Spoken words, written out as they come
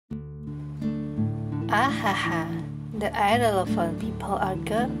Ahaha, the irrelevant people are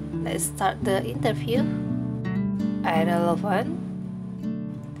gone. Let's start the interview. Irrelevant?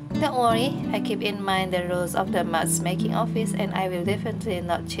 Don't worry, I keep in mind the rules of the matchmaking office and I will definitely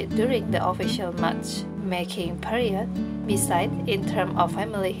not cheat during the official matchmaking period. Besides, in terms of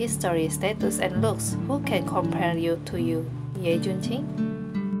family history, status and looks, who can compare you to you, Ye Junqing?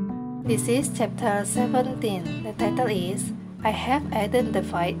 This is chapter 17. The title is, I have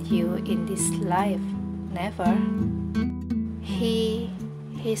identified you in this life. Never. He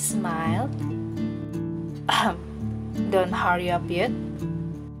smiled. Don't hurry up yet.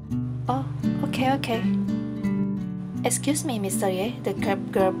 Oh, okay. Excuse me, Mr. Ye, the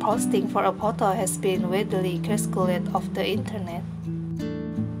crab girl posting for a photo has been widely circulated off the internet.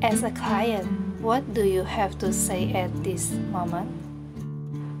 As a client, what do you have to say at this moment?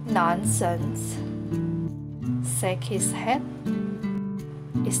 Nonsense. Shake his head.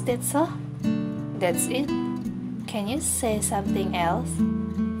 Is that so? That's it? Can you say something else?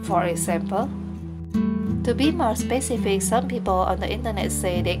 For example? To be more specific, some people on the internet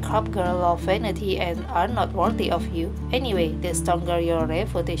say that crop girl love vanity and are not worthy of you. Anyway, the stronger your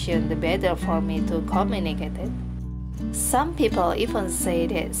reputation, the better for me to communicate it. Some people even say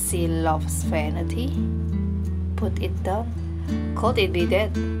that she loves vanity. Put it down. Could it be that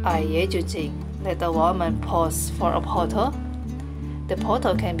I, Ye Junqing, let a woman pose for a photo? The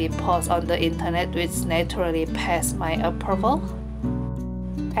photo can be posted on the internet, which naturally passed my approval.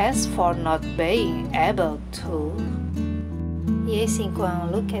 As for not being able to, Ye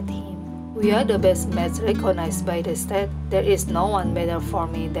Xingguang looked at him. We are the best match recognized by the state. There is no one better for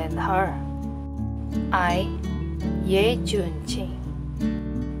me than her. I, Ye Junqing,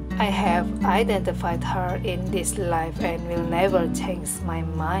 I have identified her in this life and will never change my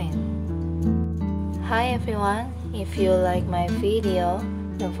mind. Hi everyone, if you like my video,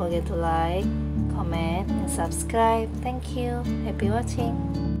 don't forget to like, comment, and subscribe. Thank you. Happy watching.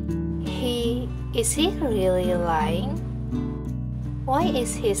 Is he really lying? Why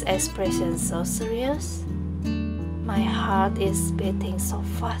is his expression so serious? My heart is beating so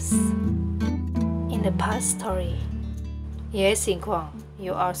fast. In the past story, Ye Xingguang,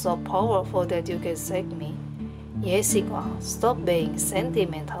 you are so powerful that you can save me. Ye Xingguang, stop being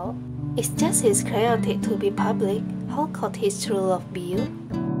sentimental. It's just his cruelty to be public. How could his true love be you?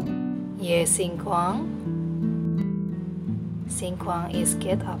 Ye Xingguang? Xingguang is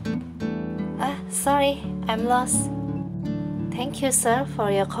get up. Sorry, I'm lost. Thank you, sir, for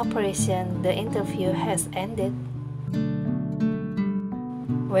your cooperation. The interview has ended.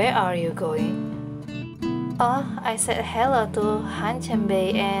 Where are you going? Oh, I said hello to Han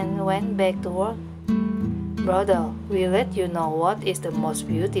Chenbei and went back to work. Brother, we let you know what is the most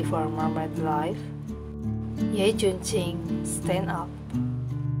beautiful mermaid life. Ye Junqing, stand up.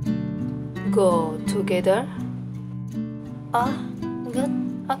 Go together? Oh, good,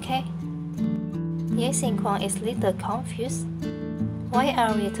 okay. Ye Xingguang is little confused. Why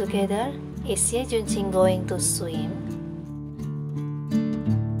are we together? Is Ye Junqing going to swim?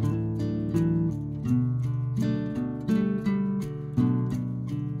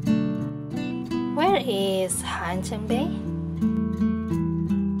 Where is Han Chenbei?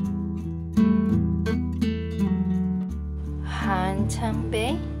 Han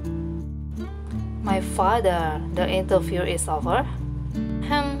Chenbei? My father, the interview is over.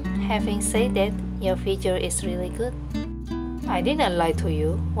 Having said that, your figure is really good. I didn't lie to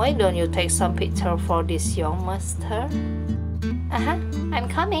you. Why don't you take some picture for this young master? I'm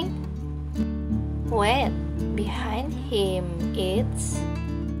coming. Wait, behind him it's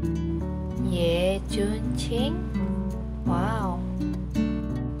Ye Junqing. Wow.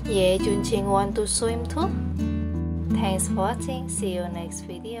 Ye Junqing want to swim too? Thanks for watching. See you next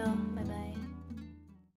video. Bye bye.